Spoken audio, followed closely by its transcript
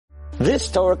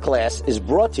This Torah class is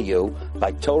brought to you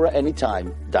by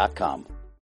TorahAnytime.com.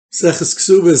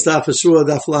 Kesubos, Daf Shua,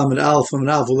 Daf Lamed Aleph, and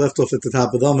Aleph. We left off at the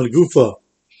top of the Amud Gufa.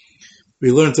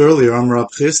 We learned earlier, Amar Rab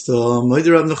Chisda,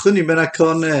 Moide Rab Nechuni ben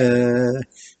Akane.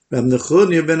 Rab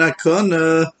Nechuni ben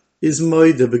Akane is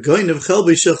Moide, Begoin of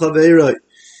Chelbi Shechaveiroi.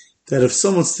 That if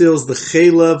someone steals the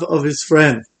chaylev of his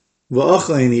friend,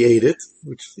 V'achayin he ate it,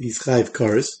 which he's chayiv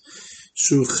kares,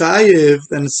 Shu chayiv,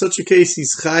 then in such a case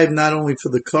he's chayiv not only for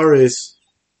the kares,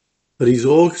 but he's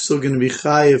also going to be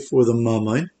chayiv for the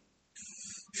mamain.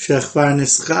 Shechvar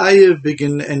nischayiv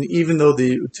begin, and even though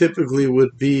the typically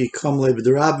would be kamle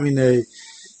b'derabmine,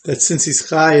 that since he's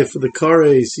chayiv for the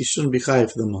kares, he shouldn't be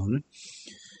chayiv for the mamain.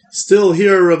 Still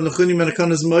here, Rav Nechuni ben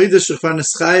Akane is moide shechvar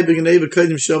nischayiv begin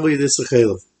b'kodim shavu yedis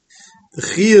chaylev. The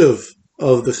chiyuv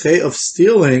of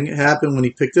stealing happened when he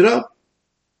picked it up,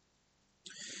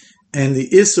 and the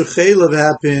isur chaylev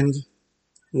happened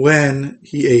when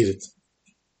he ate it.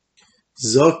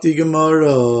 Zokti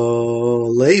Gemara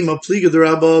leima pliga de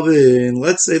Rabbi Avin.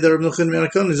 Let's say that Rabbi Nechuni ben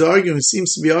Akane is arguing,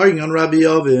 seems to be arguing on Rabbi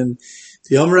Avin.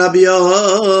 The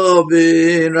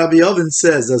Rabbi Avin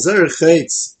says, Azer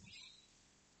Chaitz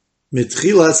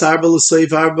mitchilas arba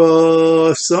l'seif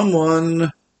arba. If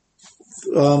someone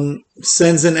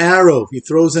sends an arrow, he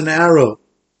throws an arrow.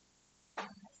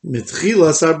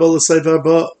 Mitchilas arba l'seif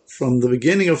arba, from the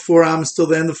beginning of 4 Amos till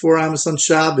the end of 4 Amos on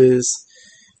Shabbos,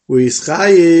 where he's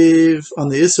chayiv on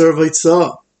the Isser of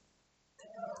Haitzah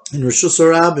in Rishus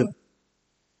Harabim,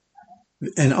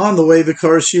 and on the way the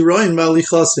Karashiroin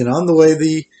Malichasin, on the way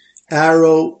the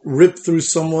arrow ripped through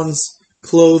someone's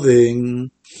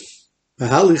clothing,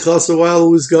 Mahalichasa while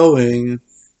it was going.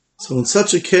 So in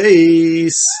such a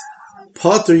case,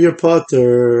 Potter, you're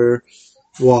Potter.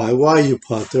 Why? Why are you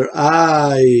Potter?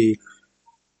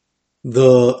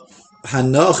 The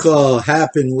Hanacha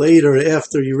happened later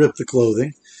after you ripped the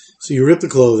clothing. So you ripped the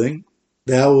clothing.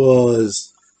 That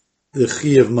was the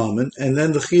Chiyuv moment. And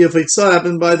then the Chiyuv Haitzah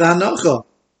happened by the Hanacha.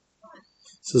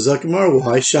 So Zakimar,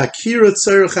 why? Shakira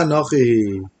Tzerech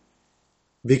Hanachi.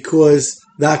 Because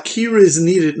the Akira is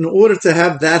needed in order to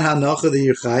have that Hanacha that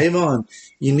you're Chayiv on.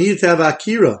 You need to have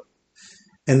Akira.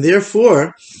 And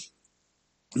therefore,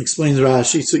 explains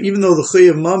Rashi, so even though the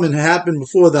Chiyuv moment happened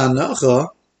before the Hanacha,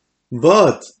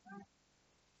 but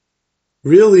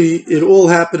really it all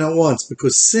happened at once,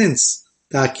 because since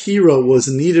the Akira was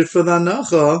needed for the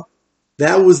Hanacha,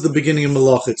 that was the beginning of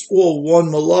Malacha. It's all one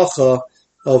Malacha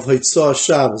of Haitzah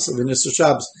Shabbos, of Nisr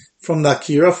Shabbos, from the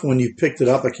Akira, from when you picked it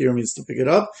up. Akira means to pick it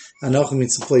up, Hanacha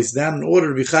means to place down. In order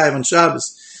to be Chayiv on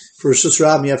Shabbos, for Rishus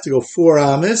Harabim, you have to go 4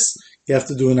 Amos, you have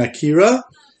to do an Akira,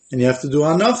 and you have to do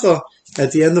Hanacha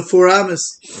at the end of 4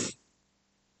 Amos.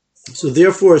 So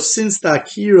therefore, since the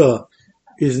Akira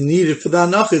is needed for the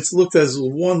Hanacha, it's looked as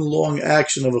one long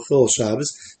action of a Chil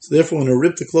Shabbos. So therefore, when I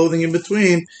rip the clothing in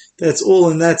between, that's all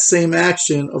in that same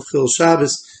action of Chil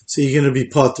Shabbos, so you're going to be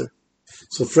Potter.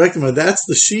 So Frankel, that's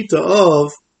the Shita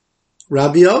of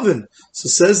Rabbi Avin. So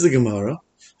says the Gemara,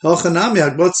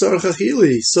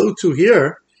 so too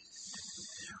here,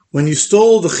 when you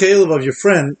stole the chaylev of your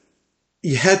friend,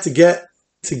 you had to get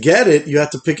it, you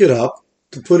had to pick it up,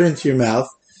 to put it into your mouth.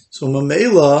 So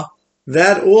Mamela,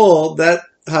 that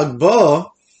Hagbah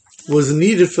was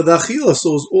needed for the Achila. So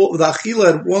it was all, the Achila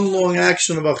had one long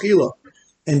action of Achila.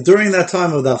 And during that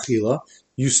time of the Achila,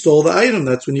 you stole the item.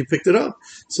 That's when you picked it up.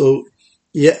 So,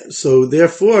 yeah, so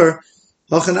therefore,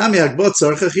 Hachanami Hagbah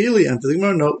Tzarech Achili. And the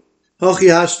Gemara, no. Hachi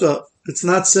Hashta, it's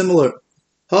not similar.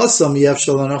 Hasam Yev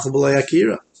Shalanacha B'lai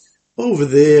Akira. Over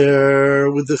there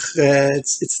with the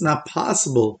Chetz, it's not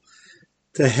possible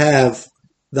to have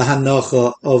the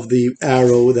Hanacha of the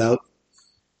arrow without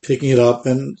picking it up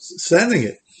and sending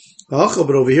it. But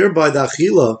over here by the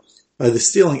Achila, by the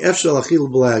stealing, Efshal Achila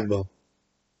B'lai Hagbah,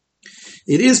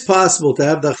 it is possible to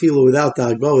have the Achila without the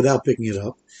Hagbah, without picking it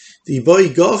up. He's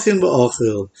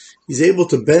able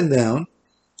to bend down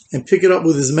and pick it up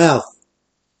with his mouth.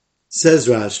 Says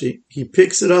Rashi, he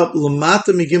picks it up Lamata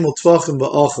Migimel Tvachim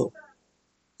Ba'achel.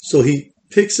 So he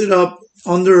picks it up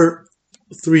under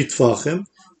 3 Tvachim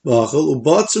Ba'achel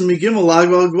Ubatzer Migimel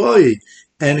Agba Agbai.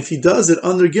 And if he does it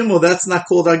under Gimel, that's not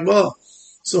called Agba.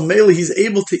 So mainly he's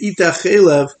able to eat that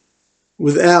chaylev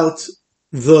without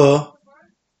the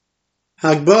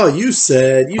Hagbah.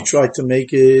 You tried to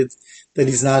make it that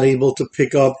he's not able to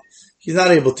pick up, he's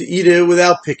not able to eat it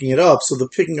without picking it up. So the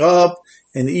picking up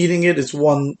and eating it is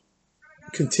one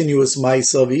continuous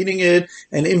mice of eating it,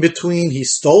 and in between he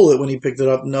stole it when he picked it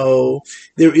up. No,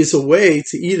 there is a way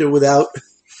to eat it without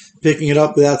picking it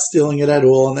up, without stealing it at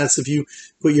all, and that's if you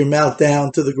put your mouth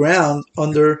down to the ground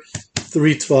under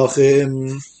 3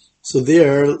 tvachim. So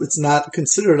there, it's not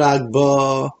considered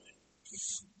agba.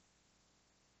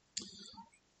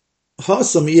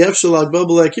 Hasam ef shalak ba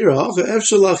b'le'akira. Hacha ef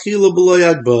shalachila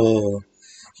b'lo'yagba.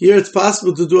 Here it's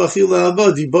possible to do achila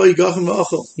abba. Di boy gachim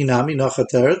v'achol. Inami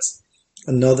nachateretz.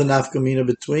 Another nafkamina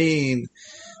between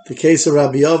the case of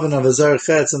Rabbi Yovan of Azar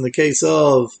Chetz and the case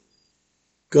of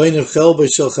Goyin of Chelbei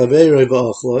Shel Chaveroi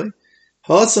V'Achloi.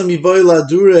 Hasam yiboy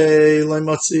ladure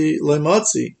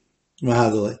loimatzi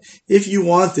mahadale. If you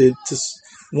wanted to,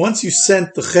 once you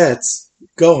sent the Chetz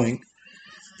going,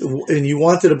 and you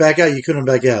wanted to back out, you couldn't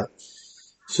back out.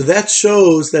 So that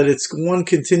shows that it's one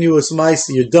continuous ma'isa.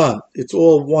 You're done. It's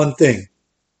all one thing.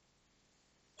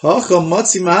 Hacham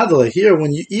matzi mahadale. Here,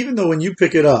 even though when you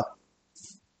pick it up,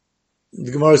 the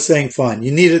Gemara is saying, fine,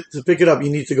 you need it to pick it up, you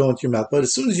need to go into your mouth. But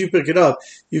as soon as you pick it up,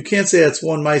 you can't say it's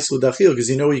one ma'isa d'achil, because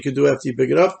you know what you can do after you pick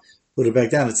it up? Put it back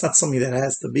down. It's not something that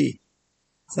has to be.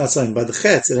 It's not something by the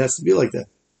chetz, it has to be like that.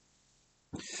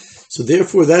 So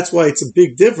therefore, that's why it's a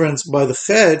big difference. By the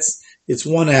chetz, it's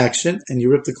one action, and you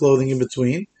rip the clothing in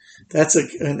between. That's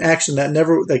an action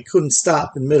that couldn't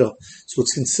stop in the middle. So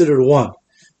it's considered one.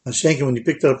 Now, Shenkin, when you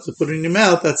picked it up to put it in your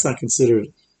mouth, that's not considered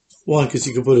one, because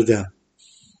you can put it down.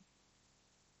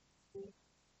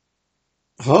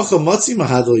 Hacha matzi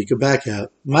mahadol, you can back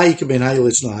out. Ma'ika ben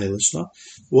hayilishna.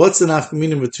 What's the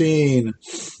nafkamina between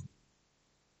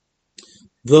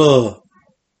the,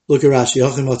 look at Rashi,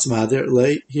 hacha matzi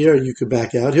mahadol, here you could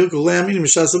back out. He'll go le'amini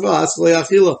mishasabah, ask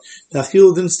le'achila. The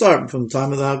achila didn't start from the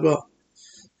time of the hagah,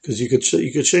 because you could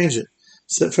change it.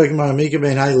 What's the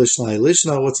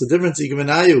difference?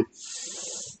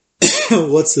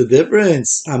 What's the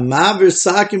difference? Amavir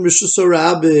sakim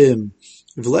b'shusarabim.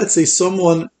 If let's say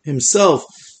someone himself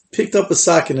picked up a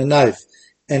sock and a knife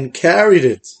and carried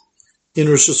it in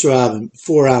Rosh Hashanah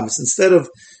 4 amos, instead of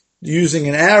using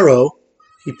an arrow,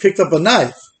 he picked up a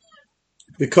knife.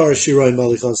 And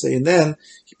then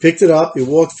he picked it up, he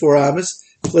walked 4 amos,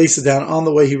 placed it down. On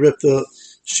the way he ripped the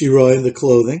shiroim, the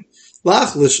clothing.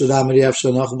 According to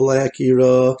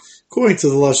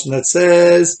the Lashon that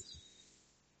says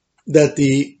that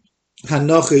the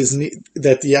hanacha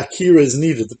that the akira is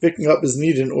needed, the picking up is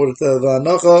needed in order to have the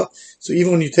hanacha. So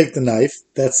even when you take the knife,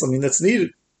 that's something that's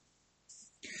needed.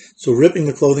 So ripping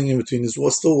the clothing in between is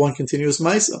still one continuous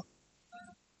ma'isa.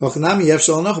 But according to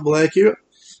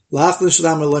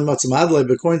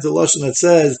the Lashon that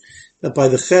says that by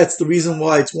the chetz, the reason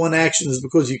why it's one action is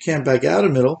because you can't back out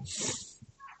in the middle.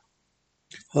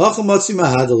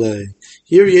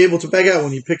 Here you're able to back out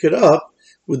when you pick it up.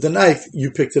 With the knife,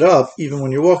 you picked it up. Even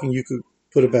when you're walking, you could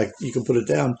put it back. You can put it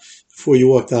down before you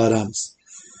walk the Harams.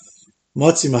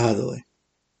 Matzi mahadale.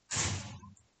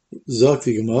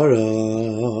 Zakti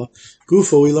Gemara.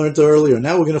 Gufa, we learned earlier.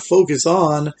 Now we're going to focus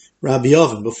on Rabbi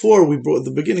Yovan. Before we brought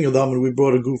the beginning of the Amud, we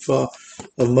brought a Gufa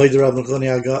of Moed Rab Nachoni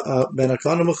ben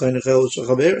Akana Mechai Nechel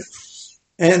Shachaber.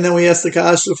 And then we asked the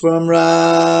Kasha from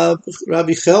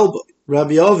Rabbi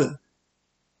Yovan.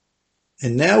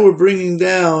 And now we're going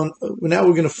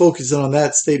to focus on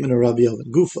that statement of Rabbi Yovan.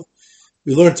 Gufa.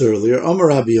 We learned earlier, Amar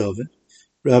Rabbi Yovan.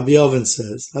 Rabbi Yovan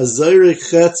says, Hazayrek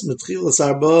chetz metchilas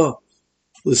arba,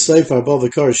 l'seif arba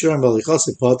v'kar shiram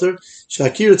b'alichase pater,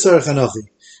 shakira tzarech hanachi.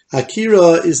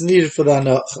 Akira is needed for the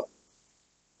hanacha.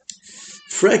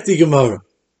 Frekti Gemara.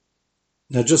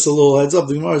 Now just a little heads up,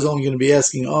 the Gemara is only going to be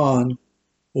asking on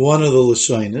one of the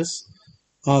Lashonis,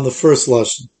 on the first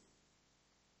Lashon.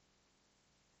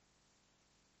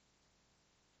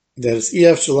 That is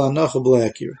Ef Shalom Nacha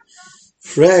B'Akira.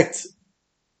 Frekt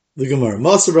the Gemara.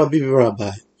 Maser Rabbi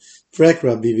Barabai. Frekt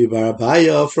Rabbi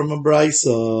Barabaya from a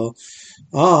Brisa.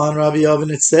 On Rabbi Yovan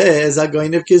it says,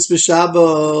 Agoyin Kis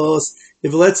b'Shabbos.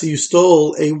 If let's say you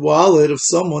stole a wallet of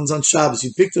someone's on Shabbos,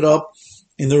 you picked it up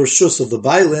in the Rishus of the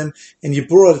Bailim and you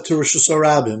brought it to Rishus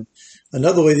Harabim.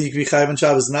 Another way that you can be chayav on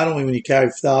Shabbos is not only when you carry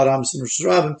F'tal Amos in Rishus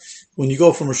Harabim, when you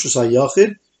go from Rishus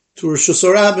HaYachid to Rishus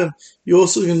Harabim, you're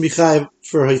also going to be chayav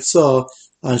for Haitzah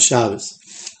on Shabbos.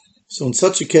 So in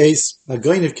such a case,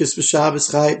 Agoyin of Kis b'Shabbos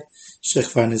chayav,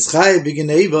 Shechfar Nis chayav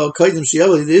b'Geneva, Koydem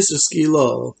Sheyavah Yidis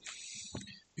Skilo.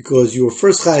 Because you were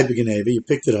first chayav b'Geneva, you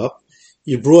picked it up,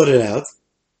 you brought it out,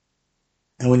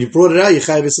 and when you brought it out, you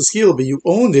chayav Skilo, but you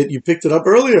owned it, you picked it up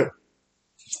earlier.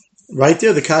 Right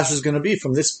there, the kasha is going to be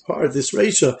from this part, this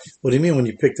ratio. What do you mean when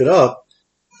you picked it up?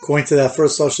 According to that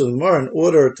first Lashon of the Gemara, in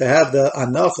order to have the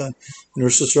anacha in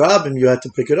Rishus Rabim, you had to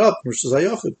pick it up in Rishus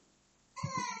HaYachid.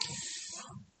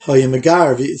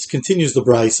 It continues the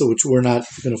brisa, which we're not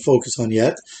going to focus on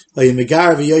yet. If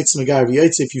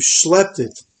you schlepped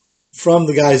it from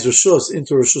the guy's Rishus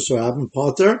into Rishus Rabim,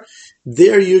 Potter,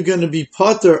 there you're going to be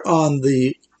Potter on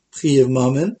the Chiyav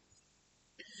Mammon,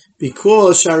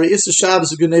 because Shari Issa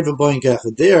Shabbos Geneva Boyin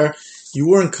Kachad. There, you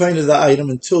weren't kind of the item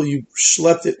until you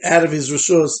schlepped it out of his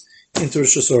Rishus into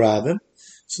Rishus Harabim.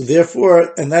 So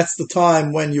therefore, and that's the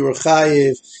time when you were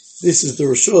chayiv. This is the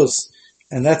Rishus,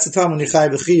 and that's the time when you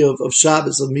chayiv the chiyuv of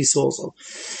Shabbos of Misa also.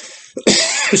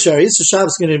 Shari, it's a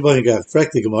Shabbos going to be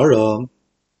correct the Gemara.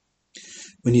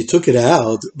 When you took it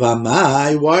out,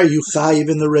 why are you chayiv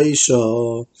in the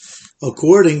ratio?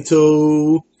 According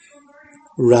to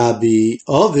Rabbi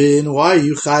Ovin, why are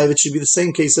you chayiv? It should be the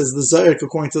same case as the Zayrik,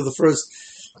 according to the first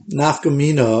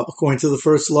Nafkamina, according to the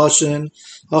first Lashon.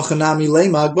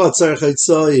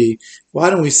 Why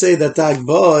don't we say that the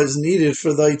Agba is needed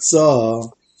for the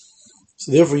Hitzah?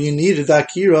 So therefore you needed the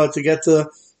Akira to get to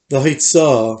the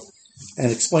Hitzah. And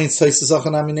explains Taisus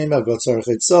Achanami name Agba Tzarech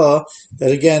Hitzah,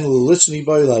 that again, according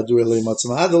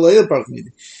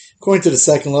to the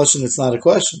second Lashon, it's not a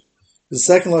question. The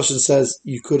second Lashon says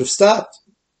you could have stopped.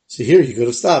 So here you could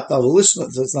have stopped. Avolition,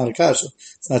 it's not a kasha.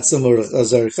 It's not similar to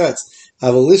Zayrik Chetz.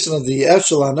 Abolition of the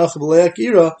Efshel Anach B'lei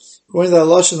Akira, according to the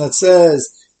Lashon that says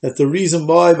that the reason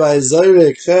why by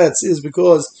Zayrik Chetz is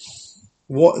because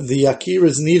the Akira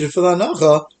is needed for the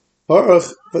Anacha,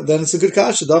 but then it's a good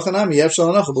kasha. Dachanami Efshel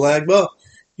Anach B'lei Agba.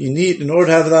 You need, in order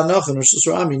to have the Anacha in Rosh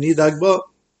Hashanah, you need Agba.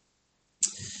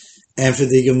 And for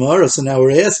the Gemara, so now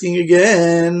we're asking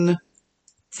again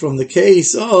from the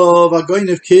case of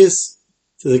Agoynev Kiss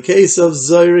to the case of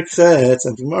Zayrik Chetz,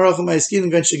 and Gemara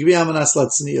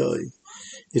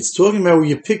it's talking about where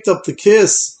you picked up the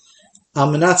kiss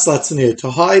to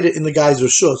hide it in the guy's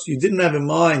rishus. You didn't have in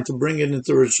mind to bring it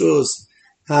into rishus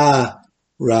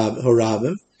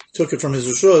harabim. Took it from his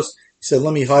rishus. He said,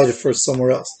 "Let me hide it first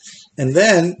somewhere else." And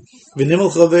then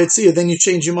you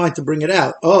change your mind to bring it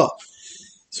out.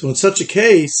 So in such a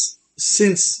case,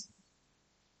 since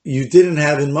you didn't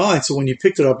have in mind, so when you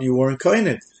picked it up, you weren't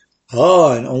kainit.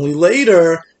 And only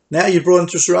later, now you brought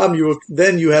into Shurabim,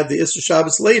 then you had the Isra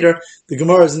Shabbos later. The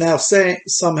Gemara is now saying,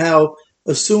 somehow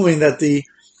assuming that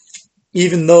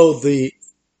even though the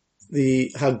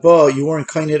Hagbah, you weren't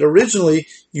kainit originally,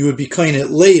 you would be kainit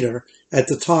later at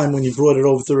the time when you brought it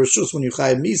over to Rishus, when you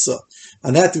chayav Misa.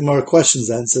 And that the Gemara questions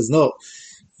that and says, no,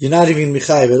 you're not even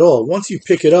mechayev at all. Once you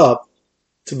pick it up,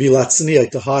 to be latzniyah,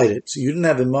 to hide it. So you didn't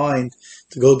have in mind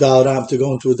to go da'aram, to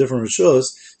go into a different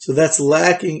rishus. So that's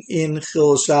lacking in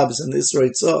Chil Shabbos and Isra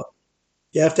Yitzah.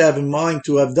 You have to have in mind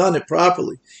to have done it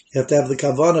properly. You have to have the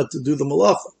kavanah to do the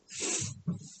malacha.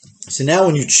 So now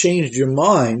when you changed your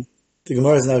mind, the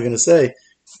Gemara is now going to say,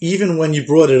 even when you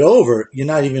brought it over, you're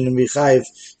not even going to be chayiv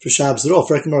for Shabbos at all.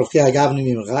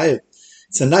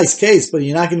 It's a nice case, but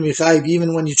you're not going to be chayiv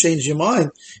even when you change your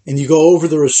mind and you go over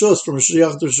the rishus from Rosh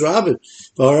Hashanah to Rosh Hashanah.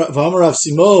 V'amar Rav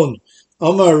Simon,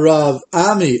 Amar Rav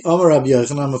Ami, Amar Rav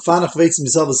Yochanan, Mefanach veitzim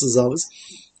misavos azavos.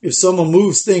 If someone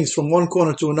moves things from one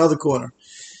corner to another corner,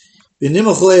 and then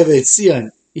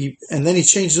he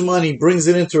changed his mind, he brings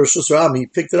it into Rosh Hashanah. He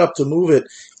picked it up to move it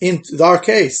into our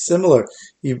case, similar.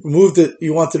 You moved it,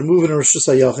 you wanted to move it in Rosh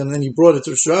Hashanah, and then you brought it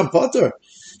to Rosh Hashanah, Potter.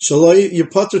 You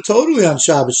putter totally on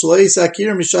Shabbos. Because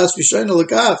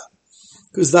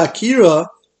the Akira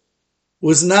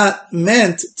was not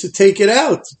meant to take it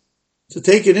out, to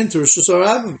take it into Rosh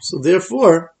Hashanah. So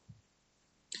therefore,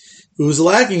 it was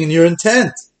lacking in your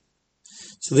intent.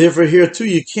 So therefore here too,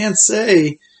 you can't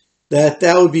say that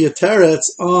would be a teretz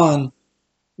on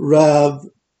Rabbi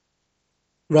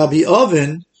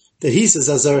Ovin, that he says,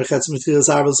 is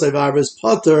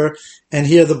putter, and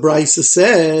here the Brisa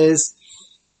says,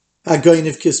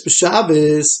 Agoynev Kis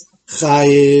B'Shabbos,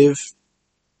 Chayiv.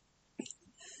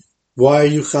 Why are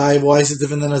you Chayiv? Why is it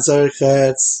different than a Zayrik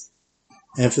Chetz?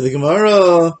 And for the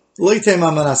Gemara,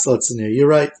 you're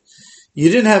right. You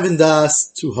didn't have in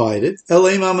das to hide it.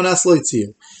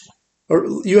 Or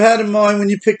you had in mind when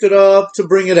you picked it up to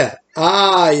bring it out.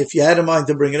 If you had in mind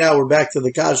to bring it out, we're back to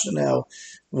the kasha now.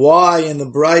 Why in the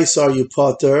Bryce are you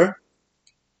potter?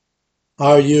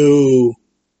 Are you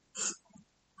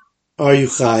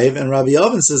chayiv? And Rabbi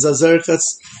Oven says,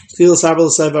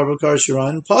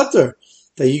 potter.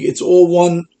 That it's all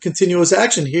one continuous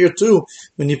action. Here too,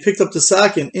 when you picked up the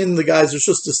sakin in the guy's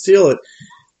rishus to steal it,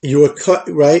 you were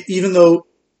right, even though,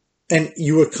 and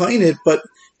you were kainit, but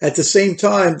at the same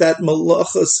time, that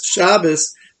malachas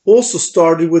Shabbos also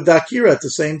started with Dakira at the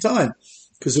same time,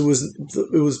 because it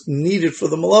was needed for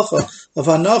the malacha of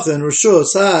hanacha and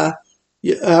rishus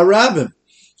rabbim.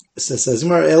 Says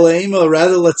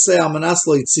rather, let's say amanas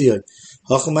loitziyah.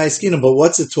 But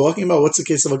what's it talking about? What's the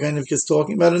case of a guy who's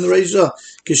talking about in the Reisha?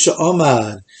 Kisha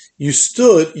Amad. You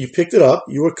stood, you picked it up,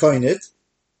 you were kainit,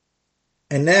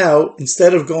 and now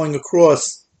instead of going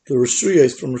across the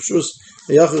Rishuyos from Rishus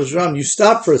Yachid Ram, you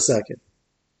stop for a second.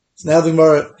 So now the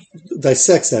Gemara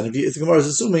dissects that. If the Gemara is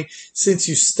assuming, since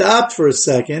you stopped for a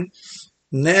second,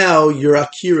 now your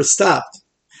Akira stopped.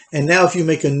 and now if you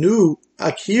make a new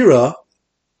akira,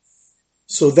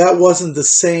 so that wasn't the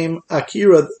same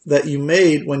akira that you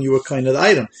made when you were kind of the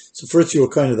item. So first you were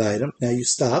kind of the item, now you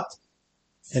stopped,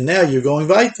 and now you're going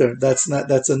weiter. That's not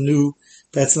at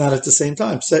the same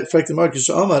time.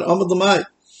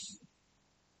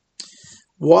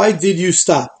 Why did you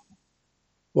stop?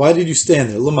 Why did you stand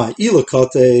there? Lamai,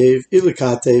 ilakatev.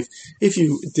 If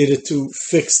you did it to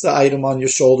fix the item on your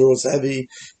shoulder, was heavy,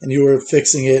 and you were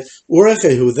fixing it,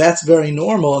 urechehu, that's very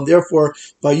normal, and therefore,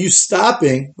 by you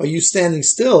stopping, by you standing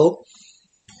still,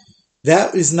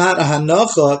 that is not a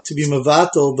hanacha to be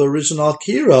mevatel the original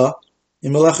kira.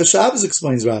 In Melecha Shabbos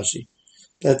explains Rashi.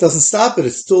 That doesn't stop it.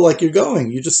 It's still like you're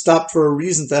going. You just stopped for a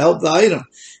reason to help the item.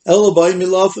 Elabai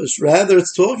milafish. Rather,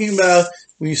 it's talking about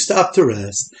when you stop to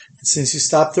rest. And since you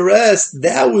stop to rest,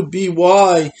 that would be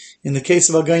why, in the case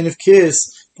of Again of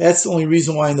Kiss, that's the only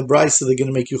reason why in the Brisa they're going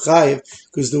to make you chayiv,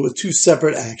 because there were two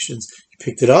separate actions. You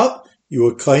picked it up, you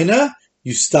were kaina,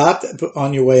 you stopped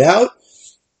on your way out,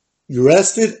 you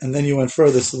rested, and then you went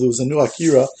further. So there was a new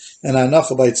akira and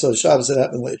anacha by Tzor Shabbos that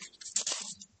happened later.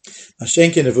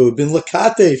 Shenkin, if it would have been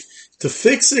lakatev to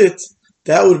fix it,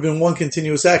 that would have been one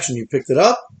continuous action. You picked it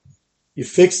up, you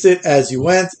fixed it as you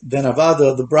went, then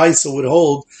avada, the brisa would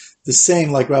hold the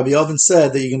same, like Rabbi Oven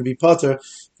said, that you're going to be potter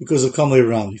because of kamli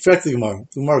around. The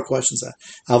Gemara questions that.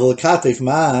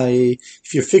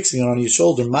 If you're fixing it on your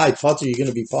shoulder, my potter, you're going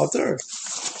to be potter?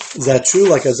 Is that true?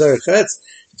 Like Azar Chetz?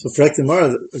 So Frek the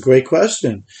Gemara, a great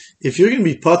question. If you're going to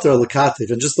be potter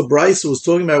lakatev, and just the brisa was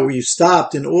talking about where you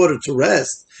stopped in order to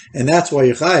rest, and that's why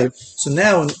you're chayiv. So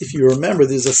now, if you remember,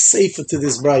 there's a seifa to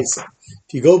this brisa.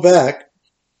 If you go back,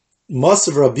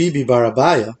 Masav Rabibi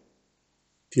Barabaya,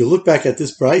 if you look back at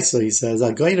this brisa, he says,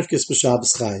 "Again of kiss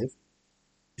b'Shabbos chayiv."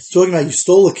 It's talking about you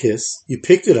stole a kiss, you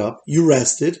picked it up, you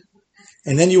rested,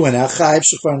 and then you went out chayiv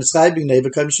shechvar nischayiv b'gnei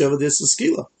b'kayim sheva this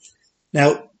skila.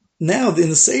 Now in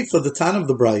the seifa, the Tan of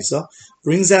the brisa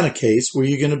brings down a case where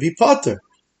you're going to be potter.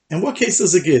 And what case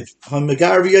does it give? You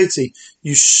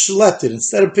schlepped it.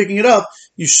 Instead of picking it up,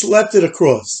 you schlepped it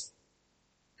across.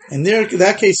 And there, in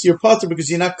that case, you're potter because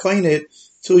you're not koine it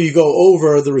till you go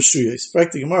over the reshuyos.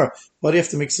 Frek the Gemara, why do you have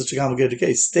to make such a complicated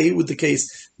case? Stay with the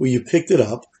case where you picked it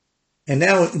up. And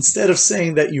now, instead of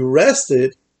saying that you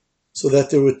rested, so that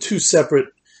there were two separate,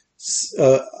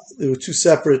 there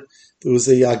was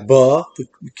the yagba, the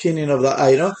kinyan of the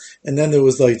item, and then there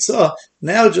was the itzah.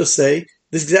 Now just say,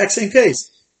 this exact same case.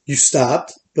 You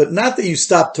stopped, but not that you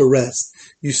stopped to rest.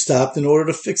 You stopped in order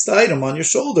to fix the item on your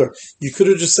shoulder. You could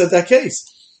have just said that case.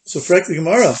 So, Frek the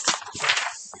Gemara,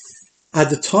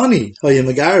 Adatani,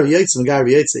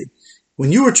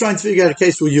 when you were trying to figure out a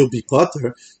case where you'll be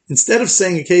potter, instead of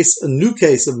saying a new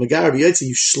case of Megar Yetzi,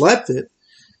 you schlepped it.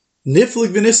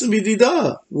 Niflik v'nisam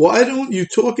b'dida. Why don't you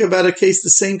talk about a case,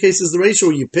 the same case as the ratio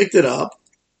where you picked it up,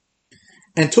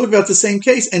 and talk about the same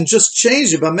case and just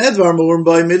change it by medvar more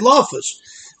by midlafish?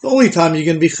 The only time you're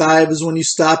going to be chayiv is when you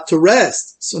stop to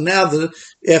rest. So now,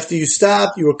 after you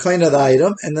stopped, you were kind of the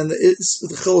item, and then the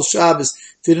Chol Shabbos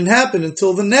didn't happen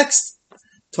until the next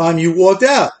time you walked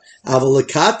out. But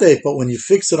when you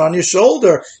fix it on your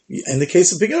shoulder, in the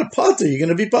case of picking up potter, you're going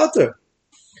to be potter.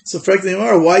 So, frankly, why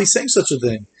are you saying such a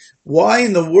thing? Why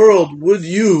in the world would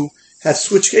you have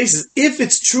switched cases if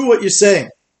it's true what you're saying?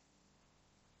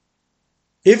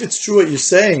 If it's true what you're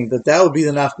saying, that would be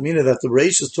the nafkamina that the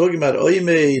Reish is talking about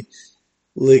oimei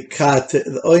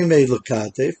lekatev, oimei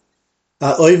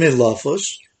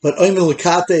lafush, but oimei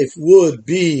lekatev would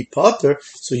be potter,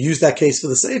 so use that case for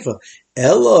the seifa.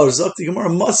 Ella or Zakti Gemara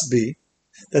must be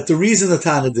that the reason the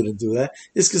Tana didn't do that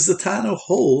is because the Tana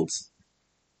holds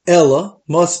Ella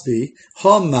must be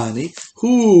Hamani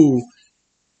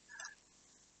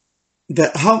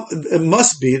it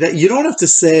must be that you don't have to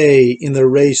say in the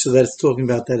ratio that it's talking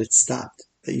about that it stopped,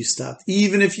 that you stopped.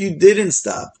 Even if you didn't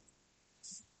stop,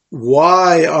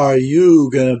 why are you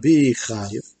going to be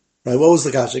chayiv? Right? What was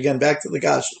the kasha? Again, back to the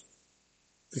kasha.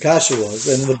 The kasha was,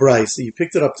 and in the Bryce, you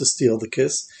picked it up to steal the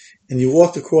kiss, and you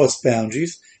walked across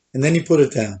boundaries, and then you put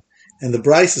it down. And the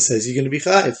Bryce says you're going to be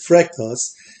chayiv. Frekt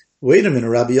us. Wait a minute,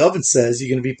 Rabbi Oven says you're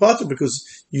going to be potter because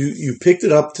you picked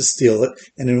it up to steal it,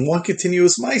 and in one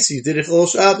continuous mice you did it Chol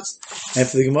Shabbos. And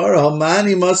for the Gemara,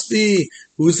 Hamani must be,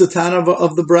 who's the Tana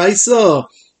of the Brisa?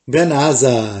 Ben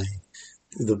Azai.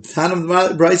 The Tana of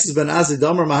the Brisa is Ben Azai,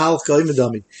 Domer Mahal Chayim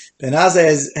Dami. Ben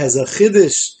Azai has a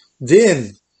Chiddush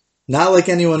din, not like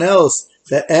anyone else,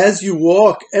 that as you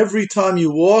walk, every time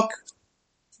you walk,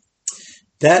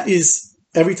 that is,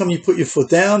 every time you put your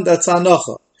foot down, that's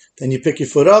Anacha. Then you pick your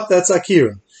foot up, that's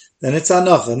Akira. Then it's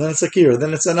Anacha, and then it's Akira,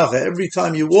 then it's Anacha. Every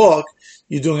time you walk,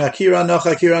 you're doing Akira,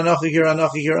 Anacha, Akira, Anacha, Akira, Anacha,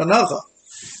 Akira, Anacha.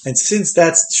 And since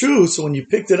that's true, so when you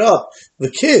picked it up,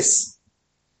 the kiss,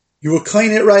 you were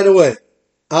kind it right away.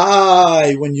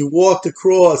 When you walked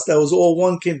across, that was all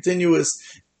one continuous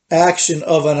action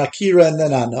of an akira and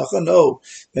then anacha. No,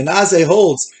 Benaze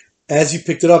holds, as you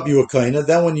picked it up, you were kind of.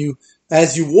 Then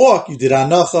as you walk, you did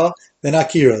anacha, then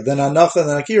akira, then anacha,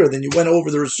 then akira. Then you went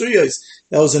over the rishuyos.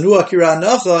 That was a new akira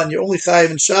anacha, and you're only chayiv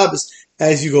in Shabbos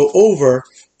as you go over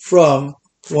from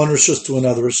one rishus to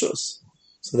another rishus.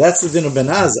 So that's the din of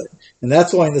Benazai. And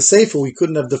that's why in the Sefer we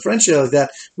couldn't have differentiated like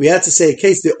that. We had to say a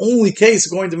case. The only case,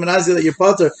 according to Benazai, that you're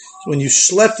pater is when you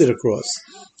schlepped it across.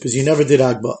 Because you never did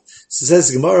Agba. So it says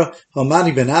Gemara,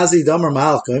 Hamani Benazai, Damar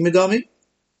Mahal Kaimidami.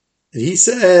 And he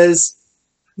says,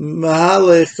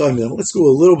 Mahalech Kaimidami. Let's go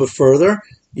a little bit further,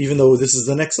 even though this is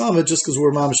the next summit, just because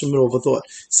we're mamish in the middle of a thought.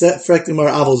 Set Frektimar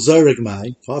Aval Zarig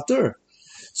Mai, pater.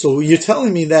 So you're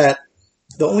telling me that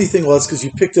the only thing was because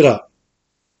you picked it up.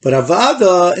 But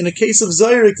Avada, in a case of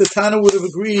Zayrik, the Tana would have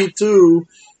agreed to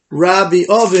Rabbi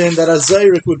Ovin that a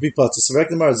Zayrik would be Pater. So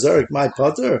Reklamar Zayrik, my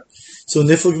Pater. So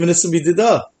Nifl Gvinisim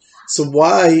Bidida. So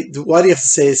why do you have to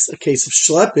say it's a case of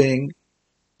schlepping?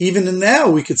 Even in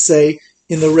now, we could say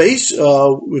in the Reish,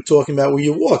 we're talking about where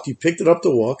you walked. You picked it up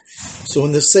to walk. So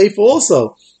in the Seif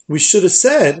also, we should have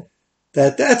said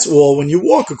that that's all when you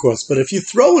walk across. But if you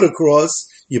throw it across,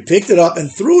 you picked it up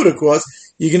and threw it across,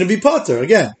 you're going to be Pater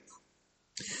again.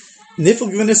 Why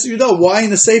in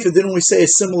the Sefer didn't we say a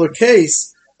similar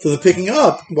case to the picking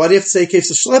up? Why do you have to say a case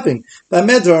of schlepping?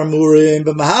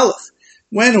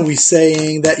 When are we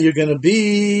saying that you're going to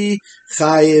be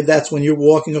chayiv? That's when you're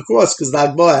walking across, because the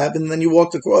Agba happened, and then you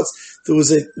walked across. There was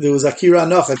akira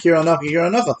anacha.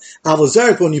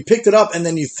 Avol when you picked it up and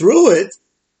then you threw it,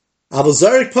 avol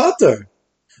zarik pater.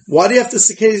 Why do you have to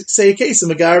say a case of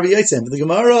megar v'yitzim? The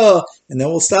Gemara, and then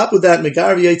we'll stop with that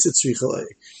megar v'yitzim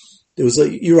tzrichalei.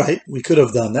 You're right, we could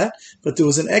have done that, but there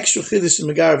was an extra chiddush in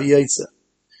Megar v'Yaitza.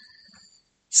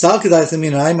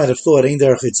 I might have thought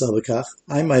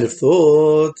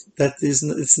that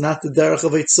it's not the derech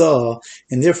of Eitzah,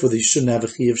 and therefore you shouldn't have a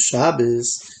chi of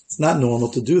Shabbos. It's not normal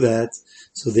to do that.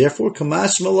 So therefore,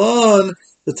 Kamash Malon,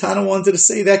 the Tana wanted to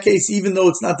say that case, even though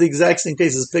it's not the exact same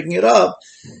case as picking it up,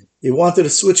 they wanted to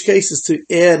switch cases to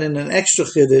add in an extra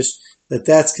chiddush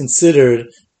that's considered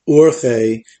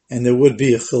Urche, and there would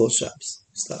be a Chil Shabbos.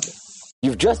 Stop it.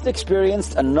 You've just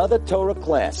experienced another Torah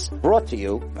class brought to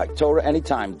you by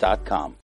TorahAnytime.com.